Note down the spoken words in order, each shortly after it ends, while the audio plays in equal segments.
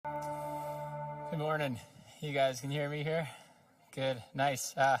Good morning. You guys can hear me here? Good,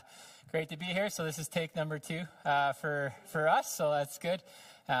 nice. Great to be here. So this is take number 2 for us, so that's good.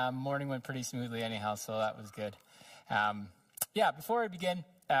 Morning went pretty smoothly anyhow, so that was good. Before I begin,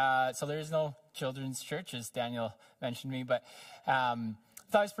 so there is no children's church, as Daniel mentioned me, but I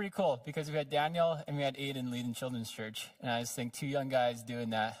thought it was pretty cool because we had Daniel and we had Aiden leading children's church, and I just think 2 young guys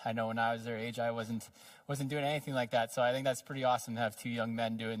doing that. I know when I was their age, I wasn't doing anything like that, so I think that's pretty awesome to have 2 young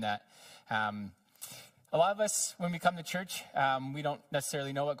men doing that. A lot of us, when we come to church, we don't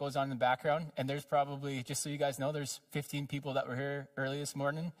necessarily know what goes on in the background. And there's probably, just so you guys know, there's 15 people that were here early this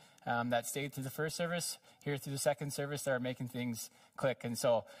morning that stayed through the first service, here through the second service, that are making things click. And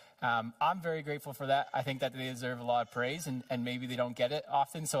so I'm very grateful for that. I think that they deserve a lot of praise, and maybe they don't get it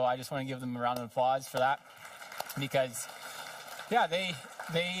often. So I just want to give them a round of applause for that. Because, yeah, they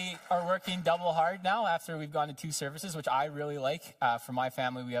are working double hard now after we've gone to 2 services, which I really like. For my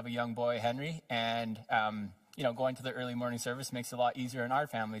family, we have a young boy, Henry, and going to the early morning service makes it a lot easier in our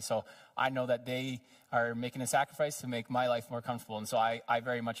family. So I know that they are making a sacrifice to make my life more comfortable, and so I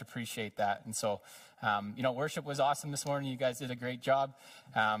very much appreciate that. And so, worship was awesome this morning. You guys did a great job.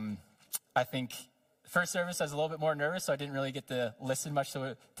 I think first service, I was a little bit more nervous, so I didn't really get to listen much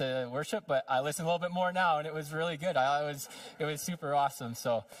to worship, but I listen a little bit more now, and it was really good. It was super awesome.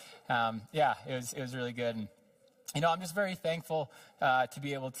 So, it was really good. And, I'm just very thankful to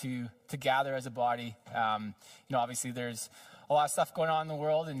be able to gather as a body. Obviously there's a lot of stuff going on in the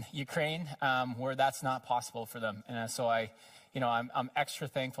world in Ukraine where that's not possible for them. And so I'm extra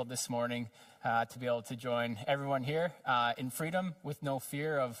thankful this morning to be able to join everyone here in freedom with no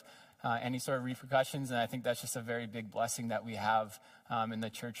fear of any sort of repercussions. And I think that's just a very big blessing that we have in the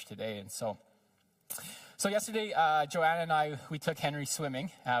church today. And so yesterday, Joanna and I, we took Henry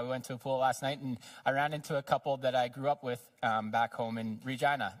swimming. We went to a pool last night, and I ran into a couple that I grew up with back home in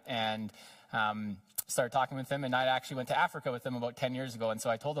Regina, and started talking with them. And I actually went to Africa with them about 10 years ago. And so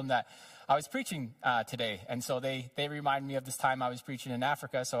I told them that I was preaching today. And so they reminded me of this time I was preaching in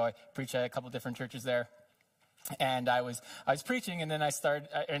Africa. So I preached at a couple different churches there. And I was preaching, and then I started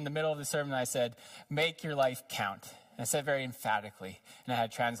in the middle of the sermon, I said, "Make your life count." And I said very emphatically, and I had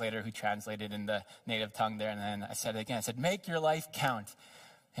a translator who translated in the native tongue there, and then I said it again. I said, "Make your life count."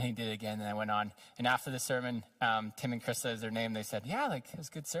 And he did it again, and I went on. And after the sermon, Tim and Krista is their name, they said, "Yeah, it was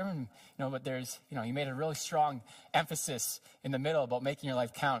a good sermon, but there's, you made a really strong emphasis in the middle about making your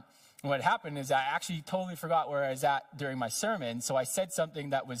life count." And what happened is I actually totally forgot where I was at during my sermon, so I said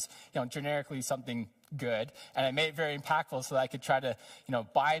something that was, generically something good, and I made it very impactful so that I could try to,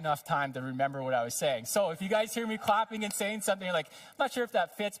 buy enough time to remember what I was saying. So if you guys hear me clapping and saying something, you're like, I'm not sure if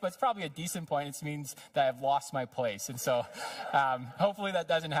that fits, but it's probably a decent point. It means that I've lost my place. And so hopefully that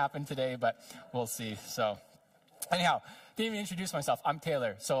doesn't happen today, but we'll see. So anyhow, didn't even introduce myself. I'm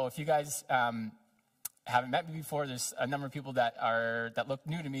Taylor. So if you guys haven't met me before, there's a number of people that look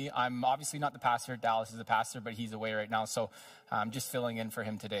new to me. I'm obviously not the pastor. Dallas is the pastor, but he's away right now. So I'm just filling in for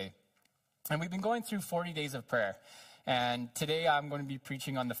him today. And we've been going through 40 days of prayer. And today I'm going to be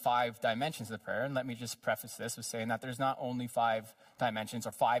preaching on the 5 dimensions of prayer. And let me just preface this with saying that there's not only 5 dimensions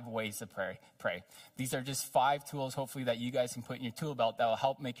or 5 ways to pray. These are just 5 tools, hopefully, that you guys can put in your tool belt that will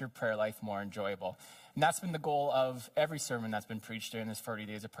help make your prayer life more enjoyable. And that's been the goal of every sermon that's been preached during this 40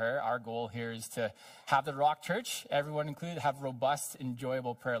 days of prayer. Our goal here is to have the Rock Church, everyone included, have robust,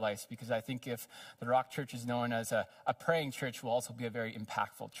 enjoyable prayer lives. Because I think if the Rock Church is known as a praying church, will also be a very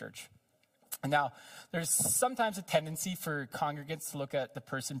impactful church. Now, there's sometimes a tendency for congregants to look at the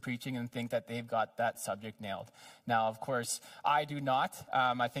person preaching and think that they've got that subject nailed. Now, of course, I do not.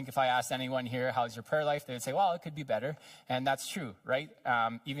 I think if I asked anyone here, how's your prayer life, they would say, well, it could be better. And that's true, right?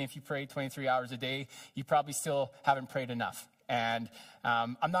 Even if you pray 23 hours a day, you probably still haven't prayed enough. And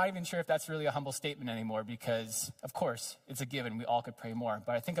I'm not even sure if that's really a humble statement anymore because, of course, it's a given. We all could pray more.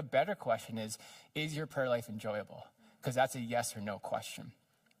 But I think a better question is your prayer life enjoyable? Because that's a yes or no question.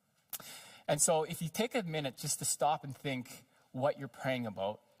 And so if you take a minute just to stop and think what you're praying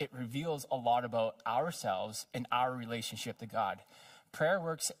about, it reveals a lot about ourselves and our relationship to God. Prayer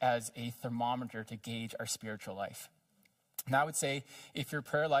works as a thermometer to gauge our spiritual life. And I would say if your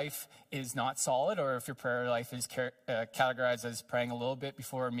prayer life is not solid, or if your prayer life is categorized as praying a little bit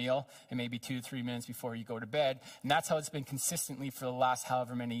before a meal and maybe 2 to 3 minutes before you go to bed, and that's how it's been consistently for the last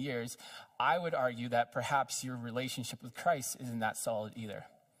however many years, I would argue that perhaps your relationship with Christ isn't that solid either.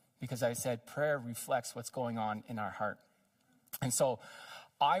 Because I said prayer reflects what's going on in our heart. And so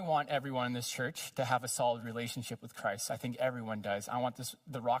I want everyone in this church to have a solid relationship with Christ. I think everyone does. I want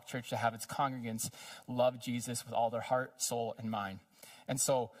the Rock Church to have its congregants love Jesus with all their heart, soul, and mind. And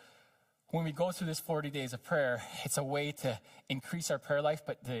so when we go through this 40 days of prayer, it's a way to increase our prayer life,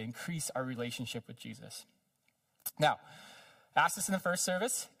 but to increase our relationship with Jesus. Now, I asked this in the first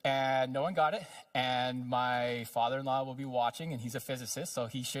service, and no one got it. And my father-in-law will be watching, and he's a physicist, so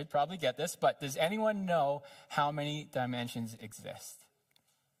he should probably get this. But does anyone know how many dimensions exist?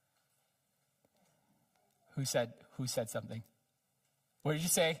 Who said something? What did you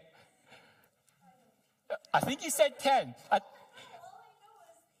say? I think you said 10.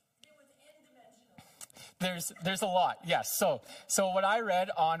 There's a lot, yes. So what I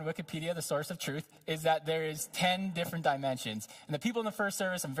read on Wikipedia, the source of truth, is that there is 10 different dimensions. And the people in the first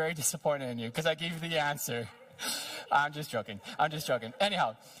service, I'm very disappointed in you because I gave you the answer. I'm just joking.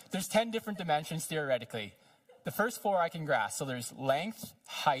 Anyhow, there's 10 different dimensions theoretically. The first 4 I can grasp. So there's length,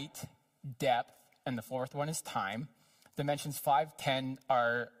 height, depth, and the fourth one is time. Dimensions 5, 10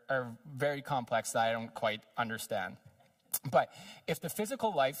 are very complex that I don't quite understand. But if the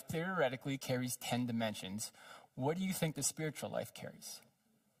physical life theoretically carries 10 dimensions, what do you think the spiritual life carries?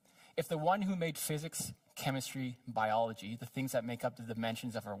 If the one who made physics, chemistry, biology, the things that make up the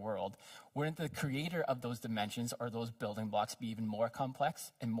dimensions of our world, wouldn't the creator of those dimensions or those building blocks be even more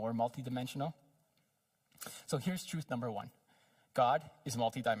complex and more multidimensional? So here's truth number 1. God is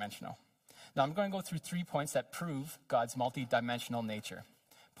multidimensional. Now I'm going to go through 3 points that prove God's multidimensional nature.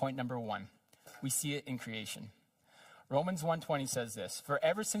 Point number 1, we see it in creation. Romans 1:20 says this, "For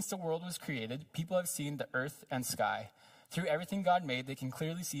ever since the world was created, people have seen the earth and sky. Through everything God made, they can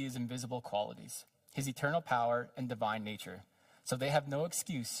clearly see his invisible qualities, his eternal power and divine nature. So they have no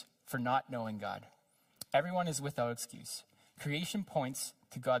excuse for not knowing God." Everyone is without excuse. Creation points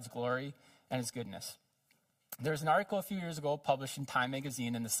to God's glory and his goodness. There was an article a few years ago published in Time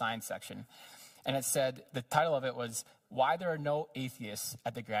magazine in the science section. And it said, the title of it was, "Why There Are No Atheists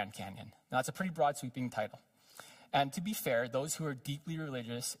at the Grand Canyon." Now, that's a pretty broad sweeping title. And to be fair, those who are deeply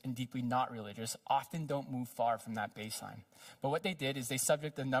religious and deeply not religious often don't move far from that baseline. But what they did is they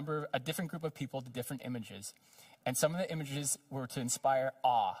subject a different group of people to different images. And some of the images were to inspire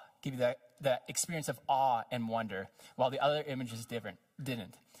awe, give you that experience of awe and wonder, while the other images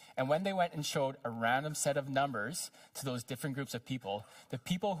didn't. And when they went and showed a random set of numbers to those different groups of people, the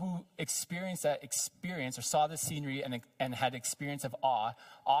people who experienced that experience or saw the scenery and had experience of awe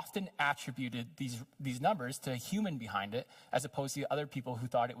often attributed these numbers to a human behind it, as opposed to the other people who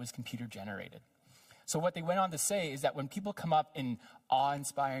thought it was computer generated. So what they went on to say is that when people come up in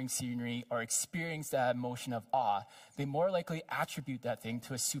awe-inspiring scenery or experience that emotion of awe, they more likely attribute that thing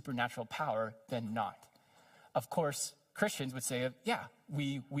to a supernatural power than not. Of course, Christians would say, yeah,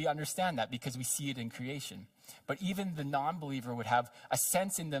 we understand that because we see it in creation. But even the non-believer would have a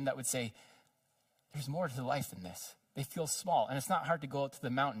sense in them that would say, there's more to life than this. They feel small. And it's not hard to go out to the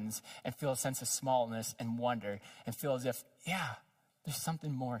mountains and feel a sense of smallness and wonder and feel as if, yeah, there's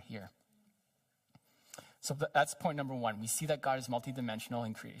something more here. So that's point number 1. We see that God is multidimensional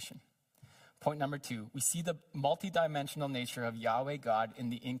in creation. Point number 2, we see the multidimensional nature of Yahweh God in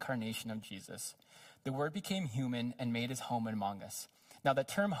the incarnation of Jesus. The Word became human and made his home among us. Now, the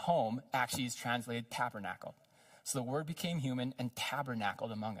term home actually is translated tabernacle. So the Word became human and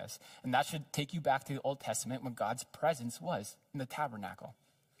tabernacled among us. And that should take you back to the Old Testament when God's presence was in the tabernacle.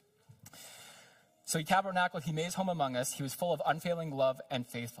 So he tabernacled, he made his home among us. He was full of unfailing love and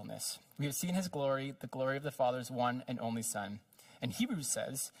faithfulness. We have seen his glory, the glory of the Father's one and only Son. And Hebrews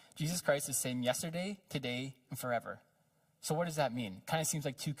says, Jesus Christ is the same yesterday, today, and forever. So what does that mean? Kind of seems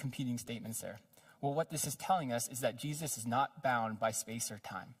like 2 competing statements there. Well, what this is telling us is that Jesus is not bound by space or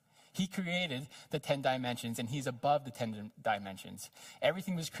time. He created the 10 dimensions, and he's above the 10 dimensions.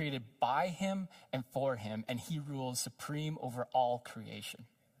 Everything was created by him and for him, and he rules supreme over all creation.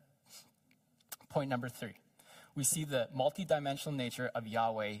 Point number 3, we see the multidimensional nature of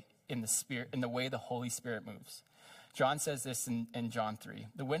Yahweh in the Spirit, in the way the Holy Spirit moves. John says this in John 3.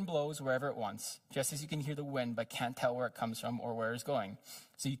 The wind blows wherever it wants, just as you can hear the wind but can't tell where it comes from or where it's going.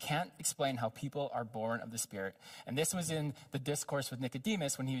 So you can't explain how people are born of the Spirit. And this was in the discourse with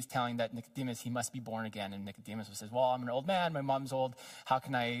Nicodemus when he was telling that Nicodemus, he must be born again. And Nicodemus says, well, I'm an old man, my mom's old. How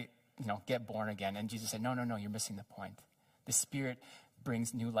can I, get born again? And Jesus said, no, you're missing the point. The Spirit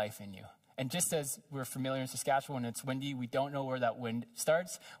brings new life in you. And just as we're familiar in Saskatchewan, when it's windy, we don't know where that wind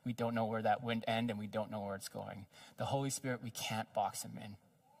starts, we don't know where that wind ends, and we don't know where it's going. The Holy Spirit, we can't box him in.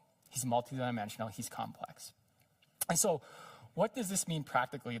 He's multidimensional, he's complex. And so, what does this mean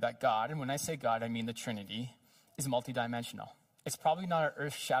practically that God, and when I say God, I mean the Trinity, is multidimensional? It's probably not an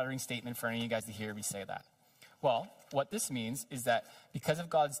earth-shattering statement for any of you guys to hear me say that. Well, what this means is that because of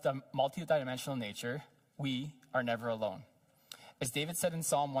God's multidimensional nature, we are never alone. As David said in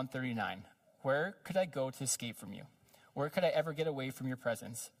Psalm 139, where could I go to escape from you? Where could I ever get away from your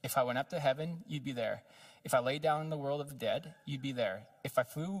presence? If I went up to heaven, you'd be there. If I lay down in the world of the dead, you'd be there. If I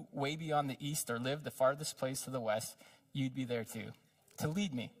flew way beyond the east or lived the farthest place to the west, you'd be there too. To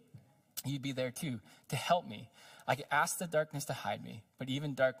lead me, you'd be there too. To help me. I could ask the darkness to hide me, but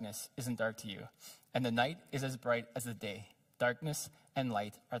even darkness isn't dark to you. And the night is as bright as the day. Darkness and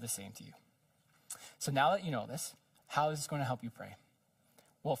light are the same to you. So now that you know this, how is this going to help you pray?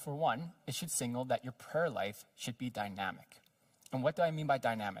 Well, for one, it should signal that your prayer life should be dynamic. And what do I mean by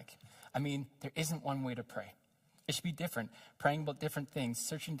dynamic? I mean, there isn't one way to pray. It should be different, praying about different things,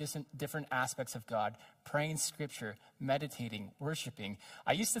 searching different aspects of God, praying scripture, meditating, worshiping.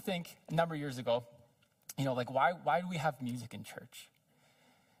 I used to think a number of years ago, like why do we have music in church?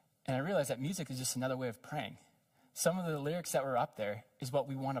 And I realized that music is just another way of praying. Some of the lyrics that were up there is what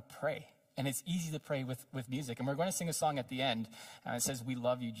we want to pray. And it's easy to pray with music. And we're going to sing a song at the end. It says, "We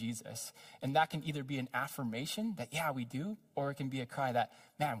love you, Jesus." And that can either be an affirmation that, yeah, we do, or it can be a cry that,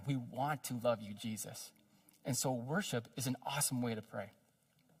 man, we want to love you, Jesus. And so worship is an awesome way to pray.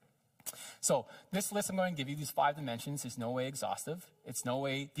 So this list I'm going to give you, these 5 dimensions, is no way exhaustive. It's no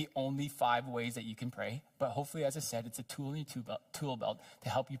way the only 5 ways that you can pray. But hopefully, as I said, it's a tool in your tool belt to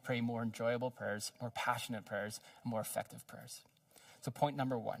help you pray more enjoyable prayers, more passionate prayers, and more effective prayers. So point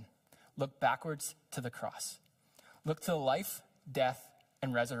number 1. Look backwards to the cross. Look to the life, death,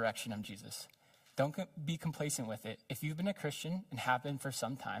 and resurrection of Jesus. Don't be complacent with it. If you've been a Christian and have been for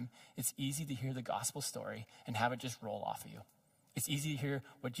some time, it's easy to hear the gospel story and have it just roll off of you. It's easy to hear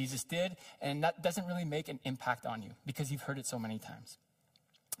what Jesus did, and that doesn't really make an impact on you because you've heard it so many times.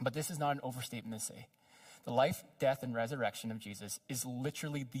 But this is not an overstatement to say. The life, death, and resurrection of Jesus is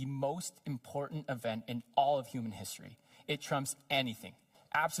literally the most important event in all of human history. It trumps anything.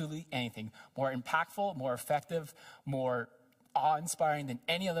 Absolutely anything. More impactful, more effective, more awe-inspiring than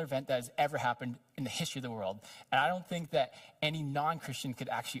any other event that has ever happened in the history of the world. And I don't think that any non-Christian could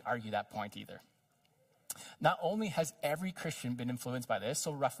actually argue that point either. Not only has every Christian been influenced by this,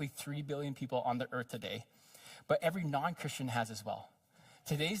 so roughly 3 billion people on the earth today, but every non-Christian has as well.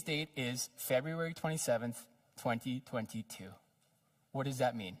 Today's date is February 27th, 2022. What does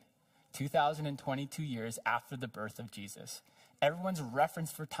that mean? 2022 years after the birth of Jesus. Everyone's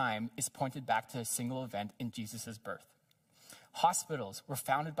reference for time is pointed back to a single event in Jesus' birth. Hospitals were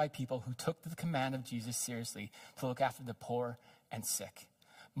founded by people who took the command of Jesus seriously to look after the poor and sick.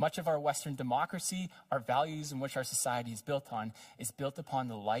 Much of our Western democracy, our values in which our society is built on, is built upon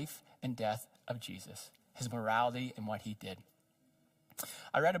the life and death of Jesus, his morality and what he did.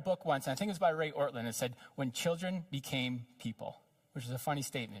 I read a book once, and I think it was by Ray Ortlund. It said, "When children became people," which is a funny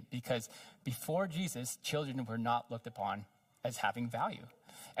statement because before Jesus, children were not looked upon as having value.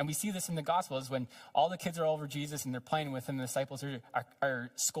 And we see this in the Gospels when all the kids are over Jesus and they're playing with him. The disciples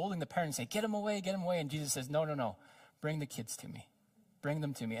are scolding the parents, saying, get him away, get him away. And Jesus says, no, bring the kids to me. Bring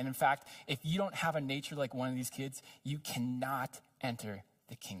them to me. And in fact, if you don't have a nature like one of these kids, you cannot enter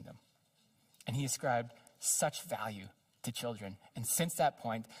the kingdom. And he ascribed such value to children. And since that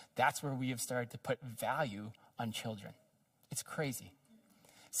point, that's where we have started to put value on children. It's crazy.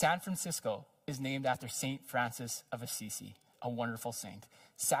 San Francisco is named after St. Francis of Assisi, a wonderful saint.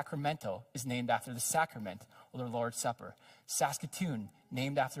 Sacramento is named after the sacrament, or the Lord's Supper. Saskatoon,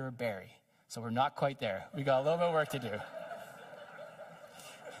 named after a berry. So we're not quite there. We got a little bit of work to do.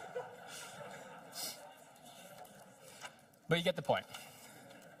 But you get the point.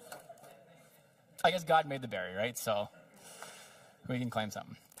 I guess God made the berry, right? So we can claim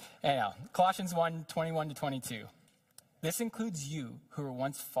something. Anyhow, Colossians 1:21-22. This includes you who were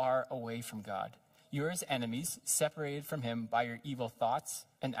once far away from God. You are his enemies, separated from him by your evil thoughts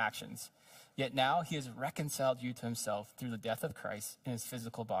and actions. Yet now he has reconciled you to himself through the death of Christ in his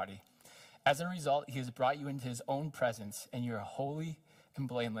physical body. As a result, he has brought you into his own presence, and you are holy and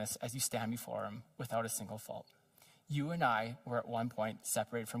blameless as you stand before him without a single fault. You and I were at one point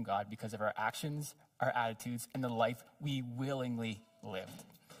separated from God because of our actions, our attitudes, and the life we willingly lived.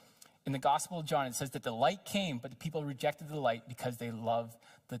 In the Gospel of John, it says that the light came, but the people rejected the light because they loved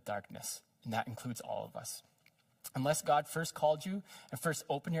the darkness. And that includes all of us. Unless God first called you and first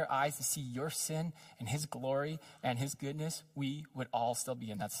opened your eyes to see your sin and his glory and his goodness, we would all still be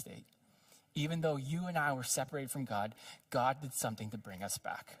in that state. Even though you and I were separated from God, God did something to bring us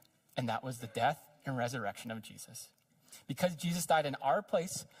back. And that was the death and resurrection of Jesus. Because Jesus died in our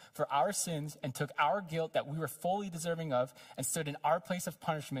place for our sins and took our guilt that we were fully deserving of and stood in our place of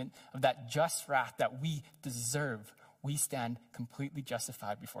punishment of that just wrath that we deserve, we stand completely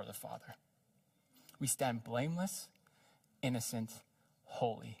justified before the Father. We stand blameless, innocent,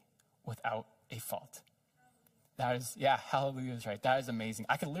 holy, without a fault. That is, yeah, hallelujah is right. That is amazing.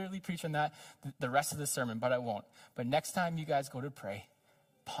 I could literally preach on that the rest of the sermon, but I won't. But next time you guys go to pray,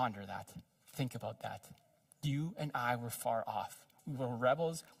 ponder that. Think about that. You and I were far off. We were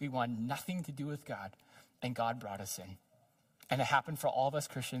rebels. We wanted nothing to do with God, and God brought us in. And it happened for all of us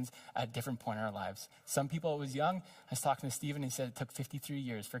Christians at a different point in our lives. Some people, it was young. I was talking to Stephen, and he said it took 53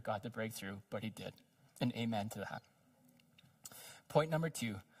 years for God to break through, but he did. And amen to that. Point number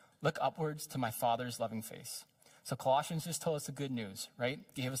 2, look upwards to my Father's loving face. So Colossians just told us the good news, right?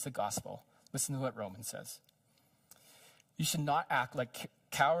 Gave us the gospel. Listen to what Romans says. You should not act like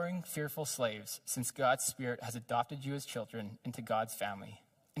cowering, fearful slaves, since God's Spirit has adopted you as children into God's family.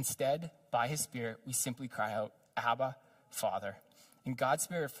 Instead, by his Spirit, we simply cry out, Abba, Father. And God's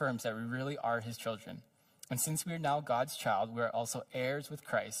Spirit affirms that we really are his children. And since we are now God's child, we are also heirs with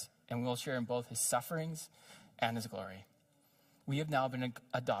Christ, and we will share in both his sufferings and his glory. We have now been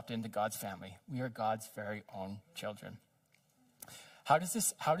adopted into God's family. We are God's very own children. How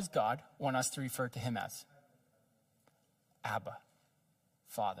does God want us to refer to him as? Abba,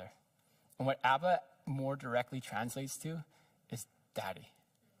 Father. And what Abba more directly translates to is Daddy.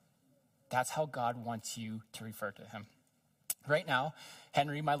 That's how God wants you to refer to him. Right now,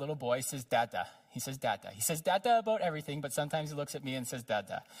 Henry, my little boy, says Dada. He says Dada. He says Dada about everything, but sometimes he looks at me and says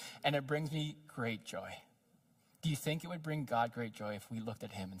Dada. And it brings me great joy. Do you think it would bring God great joy if we looked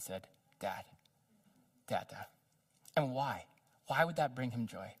at him and said, Dad, Dada? And why? Why would that bring him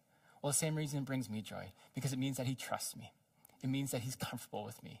joy? Well, the same reason it brings me joy, because it means that he trusts me. It means that he's comfortable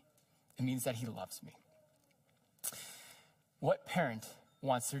with me. It means that he loves me. What parent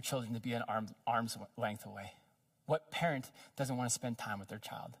wants their children to be an arm's length away? What parent doesn't want to spend time with their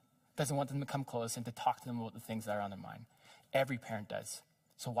child? Doesn't want them to come close and to talk to them about the things that are on their mind? Every parent does.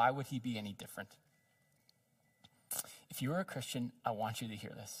 So why would he be any different? If you are a Christian, I want you to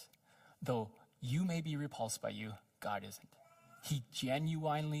hear this. Though you may be repulsed by you, God isn't. He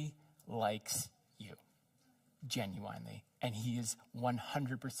genuinely likes you. Genuinely. And he is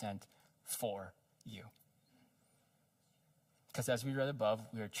 100% for you. Because as we read above,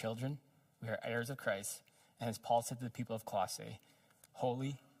 we are children, we are heirs of Christ, and as Paul said to the people of Colossae,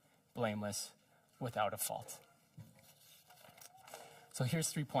 holy, blameless, without a fault. So here's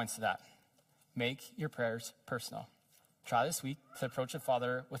 3 points to that. Make your prayers personal. Try this week to approach the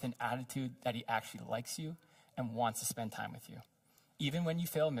Father with an attitude that he actually likes you and wants to spend time with you. Even when you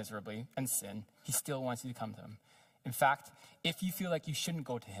fail miserably and sin, he still wants you to come to him. In fact, if you feel like you shouldn't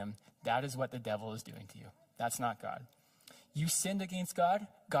go to him, that is what the devil is doing to you. That's not God. You sinned against God.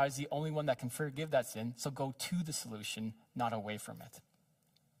 God is the only one that can forgive that sin. So go to the solution, not away from it.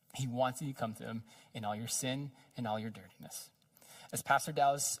 He wants you to come to him in all your sin and all your dirtiness. As Pastor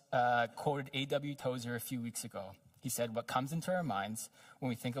Dallas quoted A.W. Tozer a few weeks ago, he said, what comes into our minds when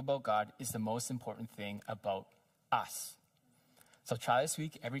we think about God is the most important thing about us. So try this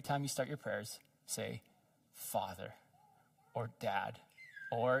week, every time you start your prayers, say, Father, or Dad,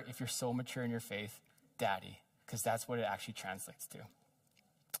 or if you're so mature in your faith, Daddy, because that's what it actually translates to.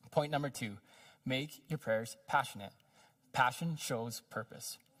 Point number 2, make your prayers passionate. Passion shows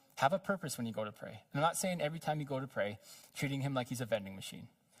purpose. Have a purpose when you go to pray. And I'm not saying every time you go to pray, treating him like he's a vending machine.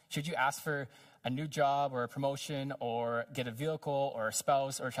 Should you ask for a new job or a promotion or get a vehicle or a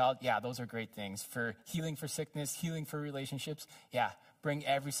spouse or a child? Yeah, those are great things. For healing for sickness, healing for relationships, yeah, bring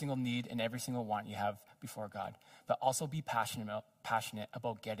every single need and every single want you have before God. But also be passionate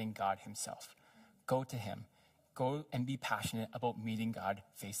about getting God himself. Go to him. Go and be passionate about meeting God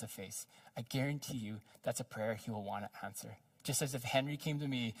face to face. I guarantee you that's a prayer he will want to answer. Just as if Henry came to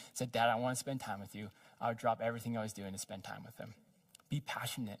me and said, Dad, I want to spend time with you, I would drop everything I was doing to spend time with him. Be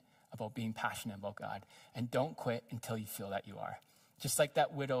passionate about being passionate about God. And don't quit until you feel that you are. Just like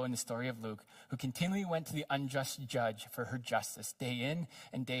that widow in the story of Luke, who continually went to the unjust judge for her justice day in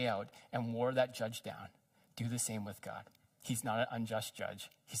and day out and wore that judge down. Do the same with God. He's not an unjust judge.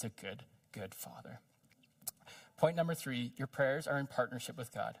 He's a good, good Father. Point number 3, your prayers are in partnership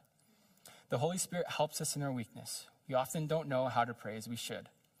with God. The Holy Spirit helps us in our weakness. We often don't know how to pray as we should.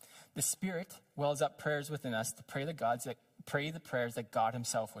 The Spirit wells up prayers within us to pray the prayers that God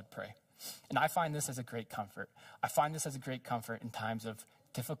himself would pray. And I find this as a great comfort. I find this as a great comfort in times of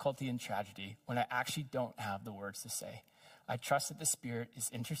difficulty and tragedy when I actually don't have the words to say. I trust that the Spirit is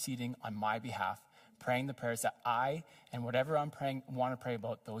interceding on my behalf, praying the prayers that I and whatever I'm praying, want to pray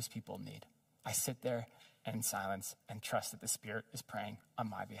about, those people need. I sit there in silence and trust that the Spirit is praying on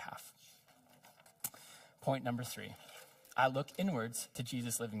my behalf. Point number 3, I look inwards to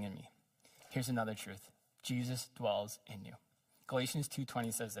Jesus living in me. Here's another truth. Jesus dwells in you. Galatians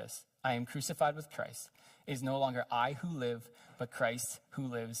 2:20 says this, I am crucified with Christ. It is no longer I who live, but Christ who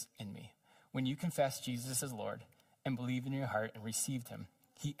lives in me. When you confess Jesus as Lord, and believed in your heart and received him,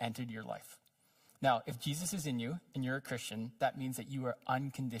 he entered your life. Now, if Jesus is in you and you're a Christian, that means that you are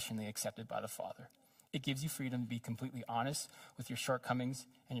unconditionally accepted by the Father. It gives you freedom to be completely honest with your shortcomings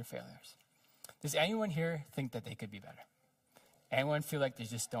and your failures. Does anyone here think that they could be better? Anyone feel like they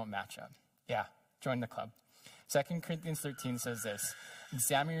just don't match up? Yeah, join the club. 2 Corinthians 13 says this,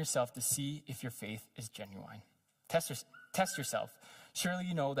 examine yourself to see if your faith is genuine. Test yourself. Surely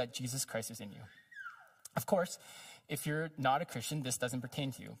you know that Jesus Christ is in you. Of course, if you're not a Christian, this doesn't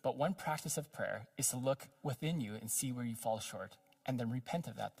pertain to you. But one practice of prayer is to look within you and see where you fall short and then repent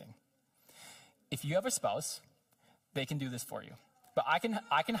of that thing. If you have a spouse, they can do this for you. But I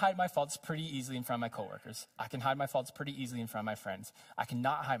can hide my faults pretty easily in front of my coworkers. I can hide my faults pretty easily in front of my friends. I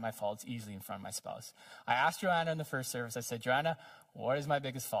cannot hide my faults easily in front of my spouse. I asked Joanna in the first service, I said, Joanna, what is my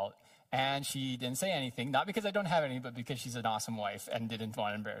biggest fault? And she didn't say anything, not because I don't have any, but because she's an awesome wife and didn't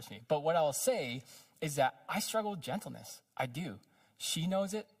want to embarrass me. But what I'll say is that I struggle with gentleness. I do. She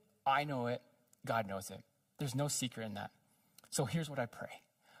knows it. I know it. God knows it. There's no secret in that. So here's what I pray.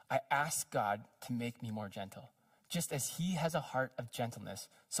 I ask God to make me more gentle. Just as he has a heart of gentleness,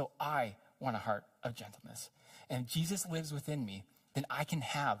 so I want a heart of gentleness. And if Jesus lives within me, then I can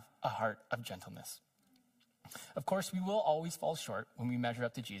have a heart of gentleness. Of course, we will always fall short when we measure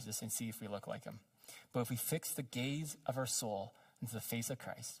up to Jesus and see if we look like him. But if we fix the gaze of our soul into the face of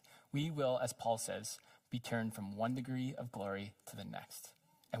Christ, we will, as Paul says, be turned from one degree of glory to the next.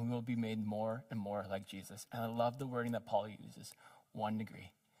 And we will be made more and more like Jesus. And I love the wording that Paul uses, 1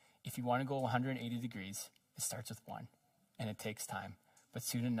 degree. If you want to go 180 degrees, it starts with 1, and it takes time. But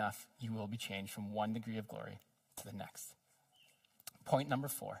soon enough, you will be changed from 1 degree of glory to the next. Point number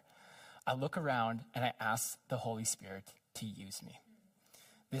 4, I look around and I ask the Holy Spirit to use me.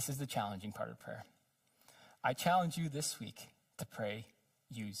 This is the challenging part of prayer. I challenge you this week to pray,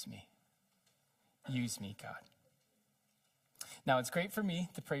 use me. Use me, God. Now, it's great for me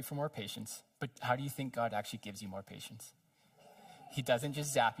to pray for more patience, but how do you think God actually gives you more patience? He doesn't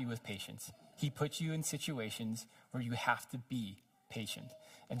just zap you with patience. He puts you in situations where you have to be patient.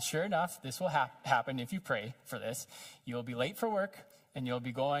 And sure enough, this will happen if you pray for this. You'll be late for work, and you'll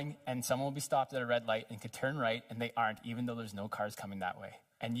be going, and someone will be stopped at a red light and could turn right, and they aren't, even though there's no cars coming that way.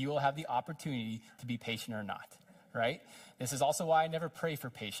 And you will have the opportunity to be patient or not, right? This is also why I never pray for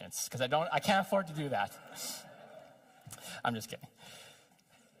patience, because I can't afford to do that. I'm just kidding.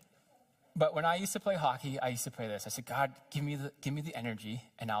 But when I used to play hockey, I used to pray this. I said, God, give me the energy,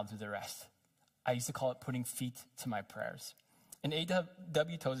 and I'll do the rest. I used to call it putting feet to my prayers. And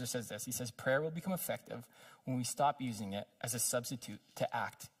A.W. Tozer says this. He says, prayer will become effective when we stop using it as a substitute to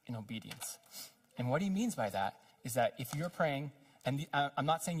act in obedience. And what he means by that is that if you're praying, and I'm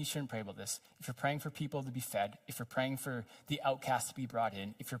not saying you shouldn't pray about this. If you're praying for people to be fed, if you're praying for the outcast to be brought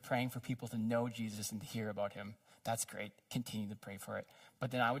in, if you're praying for people to know Jesus and to hear about him, that's great. Continue to pray for it.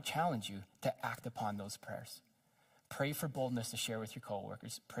 But then I would challenge you to act upon those prayers. Pray for boldness to share with your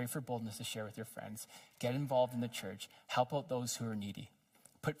coworkers. Pray for boldness to share with your friends. Get involved in the church. Help out those who are needy.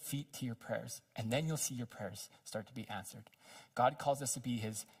 Put feet to your prayers, and then you'll see your prayers start to be answered. God calls us to be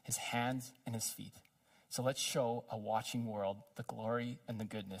his hands and his feet. So let's show a watching world the glory and the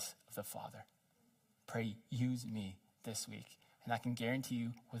goodness of the Father. Pray, use me this week. And I can guarantee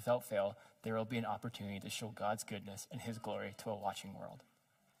you, without fail, there will be an opportunity to show God's goodness and his glory to a watching world.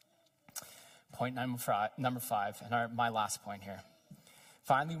 Point number 5, and my last point here.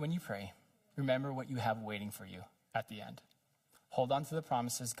 Finally, when you pray, remember what you have waiting for you at the end. Hold on to the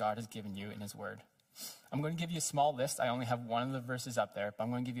promises God has given you in his word. I'm going to give you a small list. I only have one of the verses up there, but I'm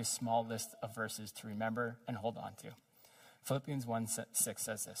going to give you a small list of verses to remember and hold on to. Philippians 1:6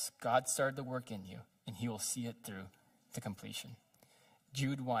 says this, God started the work in you, and he will see it through to completion.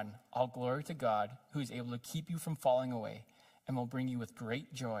 Jude 1, all glory to God, who is able to keep you from falling away and will bring you with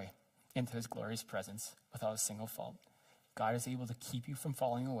great joy into his glorious presence without a single fault. God is able to keep you from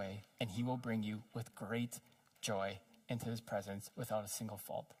falling away, and he will bring you with great joy into his presence without a single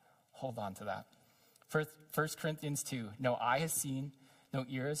fault. Hold on to that. 1 Corinthians 2, no eye has seen, no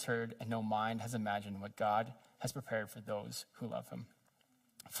ear has heard, and no mind has imagined what God has prepared for those who love him.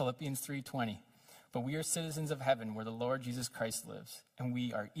 Philippians 3:20, but we are citizens of heaven where the Lord Jesus Christ lives, and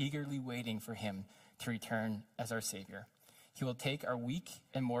we are eagerly waiting for him to return as our Savior. He will take our weak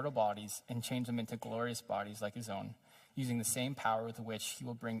and mortal bodies and change them into glorious bodies like his own, using the same power with which he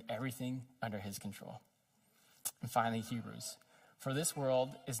will bring everything under his control. And finally, Hebrews. For this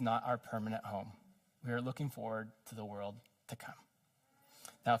world is not our permanent home. We are looking forward to the world to come.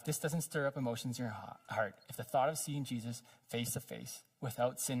 Now, if this doesn't stir up emotions in your heart, if the thought of seeing Jesus face to face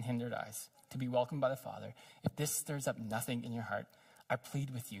without sin-hindered eyes, to be welcomed by the Father, if this stirs up nothing in your heart, I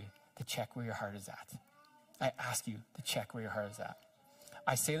plead with you to check where your heart is at. I ask you to check where your heart is at.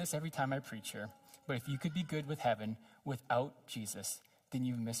 I say this every time I preach here, but if you could be good with heaven without Jesus, then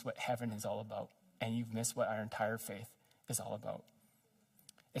you've missed what heaven is all about, and you've missed what our entire faith is all about.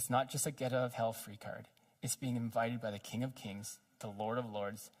 It's not just a get out of hell free card. It's being invited by the King of Kings, the Lord of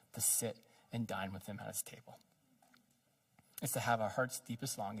Lords, to sit and dine with him at his table. It's to have our heart's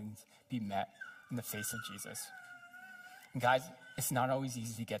deepest longings be met in the face of Jesus. And guys, it's not always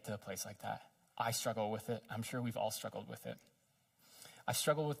easy to get to a place like that. I struggle with it. I'm sure we've all struggled with it. I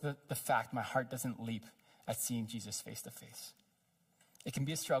struggle with the fact my heart doesn't leap at seeing Jesus face to face. It can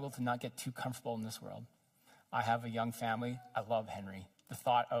be a struggle to not get too comfortable in this world. I have a young family. I love Henry. The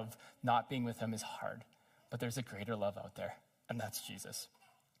thought of not being with him is hard, but there's a greater love out there, and that's Jesus.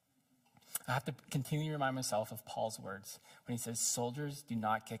 I have to continually remind myself of Paul's words when he says, soldiers do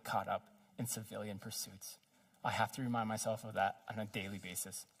not get caught up in civilian pursuits. I have to remind myself of that on a daily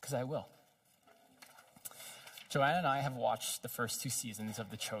basis, because I will. Joanna and I have watched the first 2 seasons of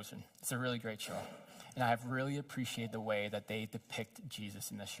The Chosen. It's a really great show. And I have really appreciated the way that they depict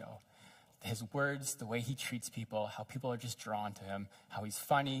Jesus in the show. His words, the way he treats people, how people are just drawn to him, how he's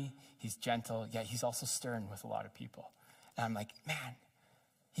funny, he's gentle, yet he's also stern with a lot of people. And I'm like, man,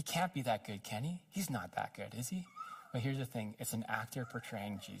 he can't be that good, can he? He's not that good, is he? But here's the thing. It's an actor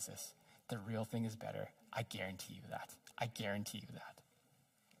portraying Jesus. The real thing is better. I guarantee you that. I guarantee you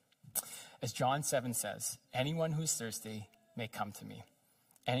that. As John 7 says, anyone who is thirsty may come to me.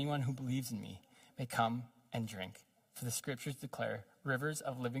 Anyone who believes in me may come and drink. For the scriptures declare, rivers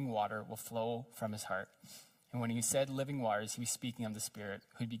of living water will flow from his heart. And when he said living waters, he was speaking of the Spirit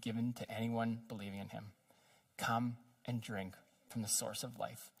who would be given to anyone believing in him. Come and drink from the source of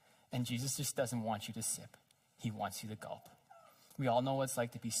life. And Jesus just doesn't want you to sip. He wants you to gulp. We all know what it's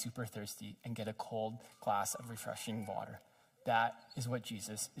like to be super thirsty and get a cold glass of refreshing water. That is what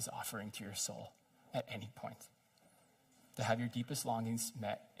Jesus is offering to your soul at any point. To have your deepest longings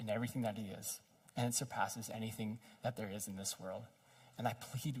met in everything that he is. And it surpasses anything that there is in this world. And I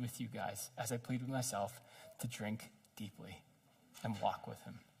plead with you guys, as I plead with myself, to drink deeply and walk with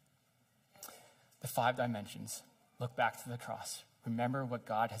him. The 5 dimensions. Look back to the cross. Remember what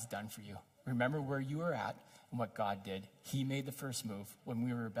God has done for you. Remember where you were at and what God did. He made the first move. When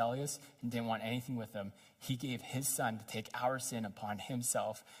we were rebellious and didn't want anything with him, he gave his son to take our sin upon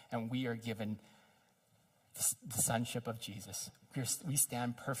himself, and we are given the sonship of Jesus. We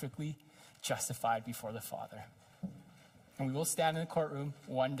stand perfectly justified before the Father. And we will stand in the courtroom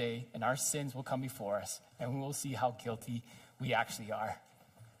one day, and our sins will come before us, and we will see how guilty we actually are.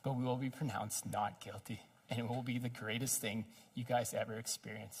 But we will be pronounced not guilty, and it will be the greatest thing you guys ever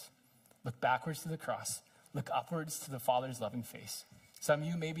experience. Look backwards to the cross. Look upwards to the Father's loving face. Some of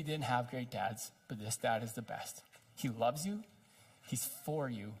you maybe didn't have great dads, but this dad is the best. He loves you. He's for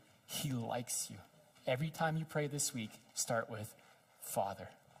you. He likes you. Every time you pray this week, start with Father.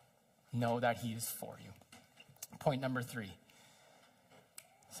 Know that he is for you. Point number 3.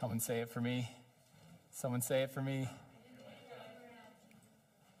 Someone say it for me. Someone say it for me.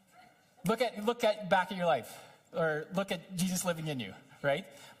 Look at back at your life, or look at Jesus living in you, right?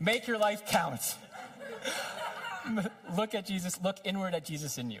 Make your life count. Look at Jesus, look inward at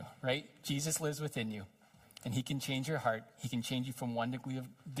Jesus in you, right? Jesus lives within you, and he can change your heart. He can change you from one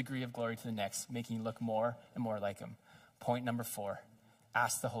degree of glory to the next, making you look more and more like him. Point number 4,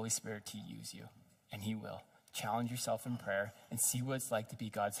 ask the Holy Spirit to use you, and he will. Challenge yourself in prayer and see what it's like to be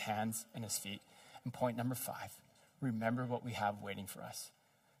God's hands and his feet. And point number 5, remember what we have waiting for us.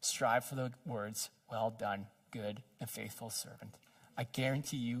 Strive for the words, well done, good and faithful servant. I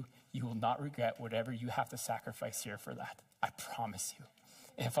guarantee you, you will not regret whatever you have to sacrifice here for that. I promise you.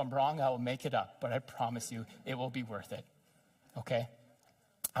 And if I'm wrong, I will make it up, but I promise you, it will be worth it. Okay?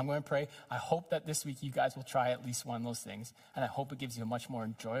 I'm going to pray. I hope that this week you guys will try at least one of those things, and I hope it gives you a much more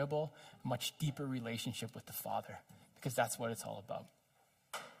enjoyable, much deeper relationship with the Father, because that's what it's all about.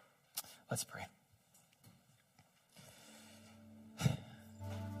 Let's pray.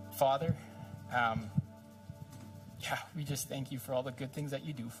 Father, we just thank you for all the good things that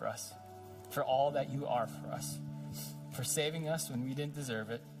you do for us, for all that you are for us, for saving us when we didn't deserve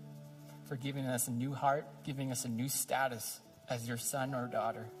it, for giving us a new heart, giving us a new status as your son or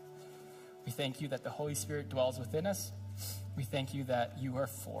daughter. We thank you that the Holy Spirit dwells within us. We thank you that you are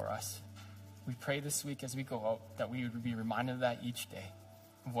for us. We pray this week as we go out that we would be reminded of that each day,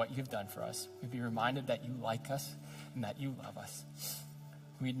 of what you've done for us. We'd be reminded that you like us and that you love us.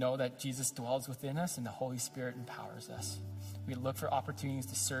 We know that Jesus dwells within us and the Holy Spirit empowers us. We look for opportunities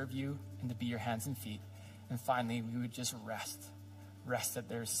to serve you and to be your hands and feet. And finally, we would just rest that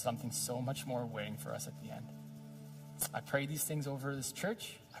there's something so much more waiting for us at the end. I pray these things over this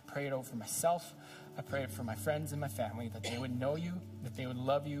church. I pray it over myself. I pray for my friends and my family, that they would know you, that they would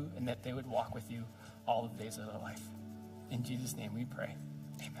love you, and that they would walk with you all the days of their life. In Jesus' name we pray.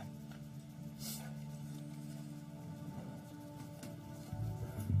 Amen.